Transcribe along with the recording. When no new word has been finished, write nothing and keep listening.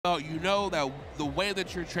you know that the way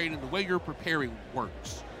that you're training, the way you're preparing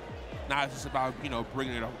works. Now it's just about, you know,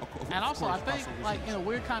 bringing it up. And also, I think, like, in a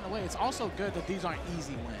weird kind of way, it's also good that these aren't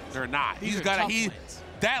easy wins. They're not. These are tough wins.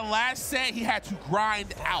 That last set, he had to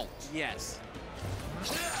grind out. Yes.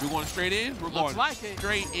 We're going straight in? We're going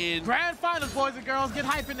straight in. Grand finals, boys and girls. Get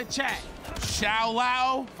hype in the chat.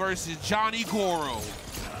 Shao versus Johnny Goro.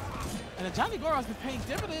 And the Johnny Goro has been paying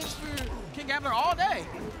dividends for KingGambler all day.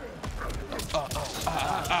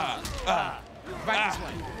 Right this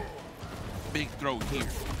way. Big throw here.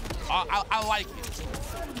 I like it.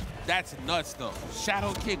 That's nuts, though.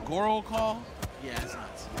 Shadow kick Goro call. Yeah, it's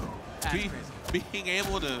nuts. That's crazy. Being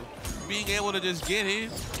able to just get in.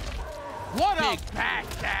 What a back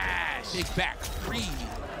dash! Big back three.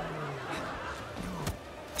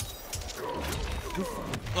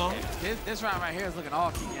 This round right here is looking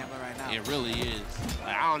all KingGambler right now. It really is.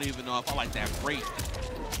 Like, I don't even know if I like that break.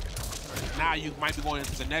 Now you might be going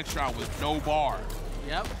into the next round with no bar.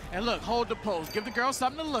 Yep. And look, hold the pose. Give the girl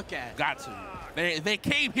something to look at. Got to. They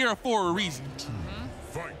came here for a reason.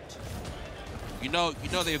 Fight. You know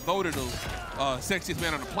they voted the sexiest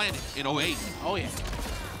man on the planet in 08. Oh yeah.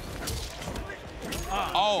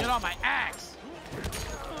 Get on my axe.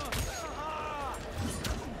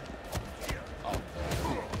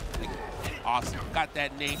 Awesome. Got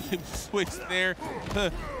that name switched there.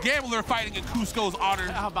 Gambler fighting in Cusco's honor.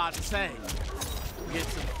 I'm about to say. Get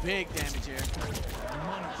some big damage here.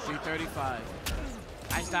 335.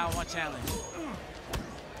 Ice down one challenge.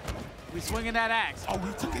 We swinging that axe. Oh,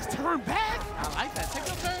 he took his turn back. I like that. Take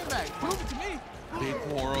your turn back. Prove it to me. Big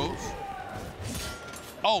Goros.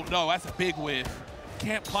 Oh no, that's a big whiff.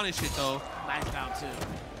 Can't punish it though. Nice down two.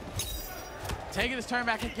 Taking his turn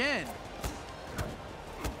back again.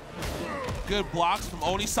 Good blocks from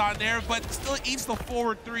Onisan there, but still eats the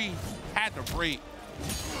forward three. Had to break.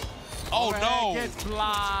 Oh no! Gets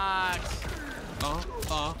blocked.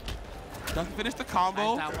 Doesn't finish the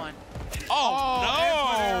combo. Nice, that one. Oh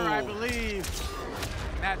no! Error, I believe.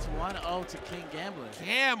 And that's 1-0 to KingGambler.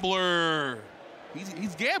 Gambler.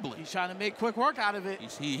 He's gambling. He's trying to make quick work out of it.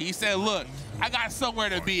 He said, "Look, I got somewhere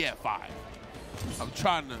to be at 5. I'm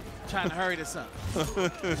trying to hurry this up. Just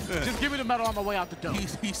give me the medal on my way out the door."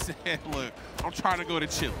 He said, "Look, I'm trying to go to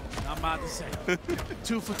Chile." I'm about to say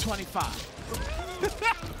 2 for 25.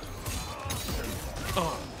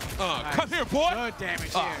 Nice. Come here, boy. Good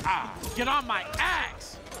damage here. Get on my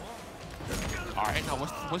axe. All right, now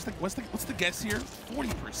what's the guess here?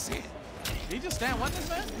 40%. Did he just stand one this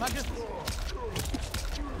man? My goodness.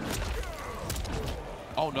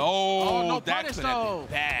 Oh no! Oh no! That Punish could have though.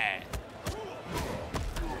 been bad.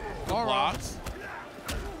 Good blocks.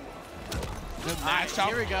 Good mash out.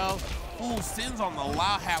 Here we go. Ooh, sins on the low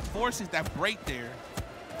half forces that break there.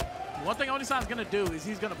 One thing Onisan's gonna do is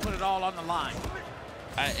he's gonna put it all on the line.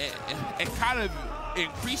 It kind of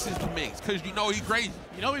increases the mix because you know he's crazy.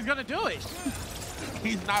 You know he's gonna do it.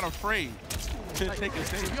 He's not afraid to take a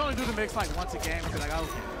stand. If you only do the mix like once a game, you're like,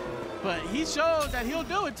 okay. But he showed that he'll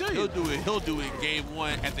do it too. He'll do it. He'll do it in game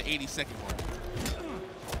 1 at the 82nd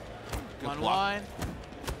mark. 1-1.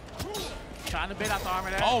 Trying to bait out the armor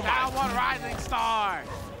there. Oh down my. One rising star.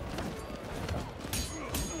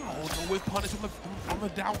 Oh, no whip punish on the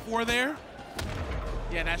down 4 there.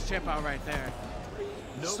 Yeah, that's chip out right there.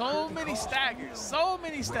 So many staggers. So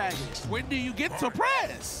many staggers. When do you get to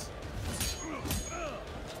press?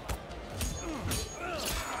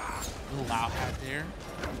 Little loud hat there.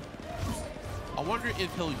 I wonder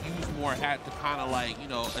if he'll use more hat to kind of like, you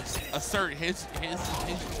know, assert his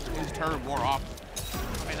turn more often. I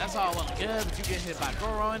mean, that's all well and good, but you get hit by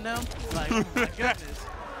Goro in them. Like, oh my goodness.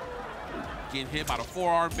 Getting hit by the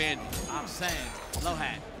forearm bandit. I'm saying, low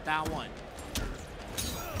hat, down 1.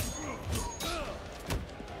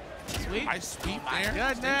 Sweep. Nice sweep My there.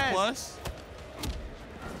 goodness. Plus.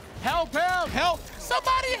 Help him. Help.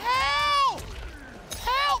 Somebody help.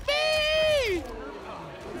 Help me.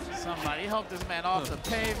 Somebody help this man off the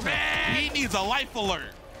pavement. He needs a life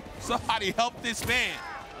alert. Somebody help this man.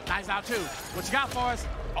 Nice out 2. What you got for us?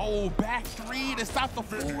 Oh, back 3 to stop the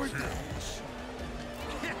forward dash.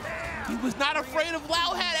 He was not afraid of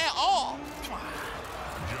loud hat at all.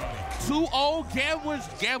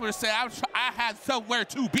 2-0 Gambler said, I have somewhere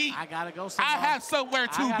to be. I gotta go somewhere. I have somewhere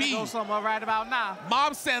to be. I gotta go somewhere right about now.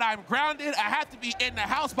 Mom said I'm grounded. I have to be in the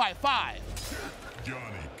house by 5.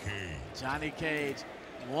 Johnny Cage.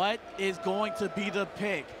 What is going to be the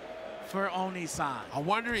pick for Onisan? I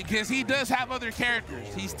wonder, because he does have other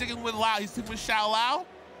characters. He's sticking with Lao. He's sticking with Shao Lao.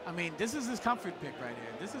 I mean, this is his comfort pick right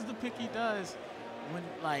here. This is the pick he does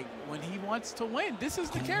when he wants to win. This is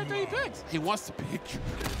the character he picks. He wants to pick.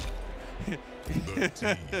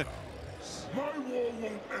 My war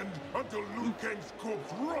won't end until Liu Kang's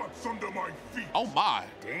corpse rots under my feet. Oh my.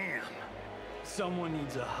 Damn. Someone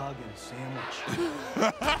needs a hug and sandwich.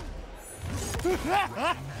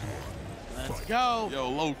 Let's go. Yo,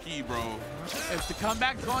 low key, bro. If the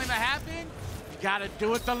comeback's going to happen, you gotta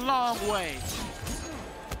do it the long way.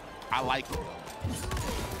 I like it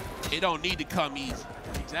though. It don't need to come easy.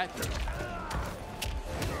 Exactly.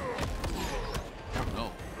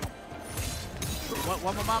 No.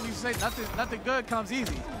 What my mom used to say, nothing good comes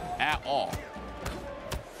easy. At all.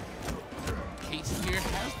 Casey here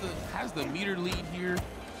has the meter lead here.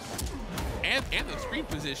 And the screen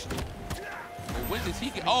position. But when does he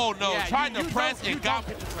get? Oh no, Yeah, tried to press and got.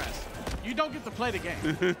 Get to press. You don't get to play the game.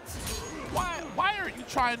 Why are you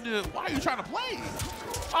trying to play?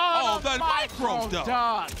 Oh, the micro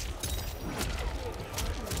dunk.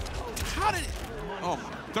 How did it? Oh,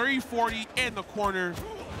 340 in the corner.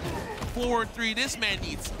 4-3. This man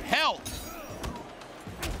needs help.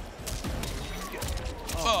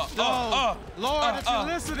 Lord, if you're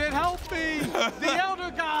listening, help me. The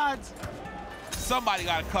Elder Gods. Somebody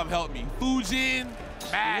gotta come help me. Fujin,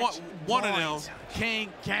 one of them.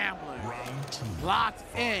 KingGambler. Locked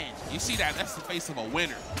in. You see that? That's the face of a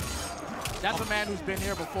winner. That's a man who's been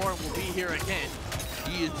here before and will be here again.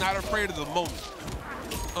 He is not afraid of the moment.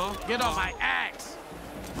 Get on my axe.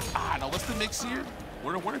 No, what's the mix here?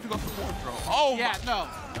 Wonder if you go for forward throw. Oh, yeah, no.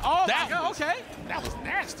 Oh, that my God, okay. That was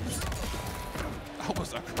nasty. That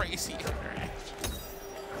was a crazy interaction.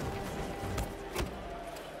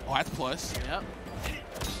 Oh, that's plus. Yep.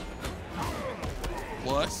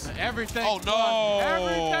 Plus. Everything. Oh, no.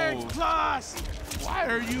 Everything's plus. Why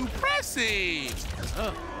are you pressing?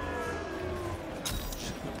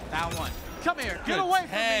 Down one. Come here. Get Good away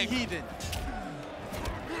tag. from me, heathen.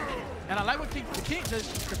 And I like what the thing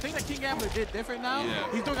that KingGambler did different now.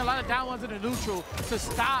 Yeah. He's doing a lot of down ones in the neutral to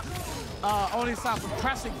stop Onisan from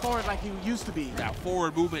pressing forward like he used to be. That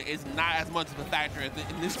forward movement is not as much of a factor in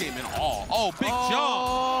this game at all. Oh, big jump.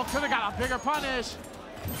 Oh, could have got a bigger punish.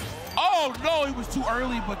 Oh, no, he was too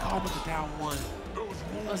early, but caught with the down one.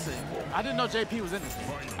 Listen, I didn't know JP was in this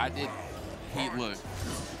game. I did. Look.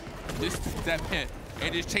 That man,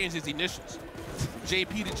 it just changed his initials.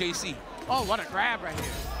 JP to JC. Oh, what a grab right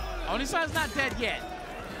here. Onisan's not dead yet.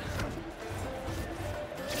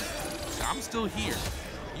 I'm still here.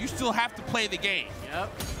 You still have to play the game. Yep.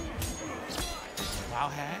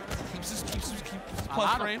 Wild hat keeps his A plus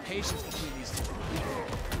lot frame. of patience between these two.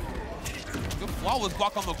 Good flawless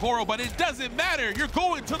block on the Goro, but it doesn't matter. You're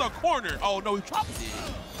going to the corner. Oh no, he dropped it.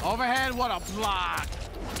 Overhead, what a block.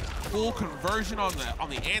 Full conversion on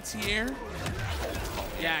the anti-air. Oh,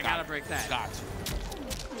 Yeah, I gotta break that. Got you.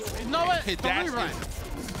 You know what? Hit The that. rerun.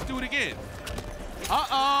 Let's do it again. Uh-oh.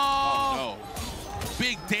 Oh no.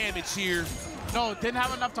 Big damage here. No, didn't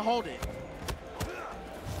have enough to hold it.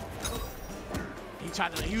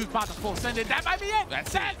 He was about to full send it. That might be it.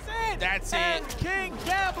 That's it. That's and it.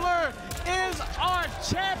 KingGambler is our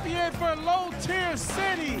champion for Low Tier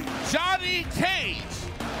City. Johnny Cage.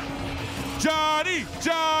 Johnny.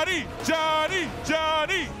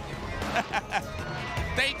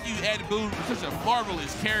 Thank you, Ed Boon, for such a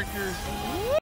marvelous character.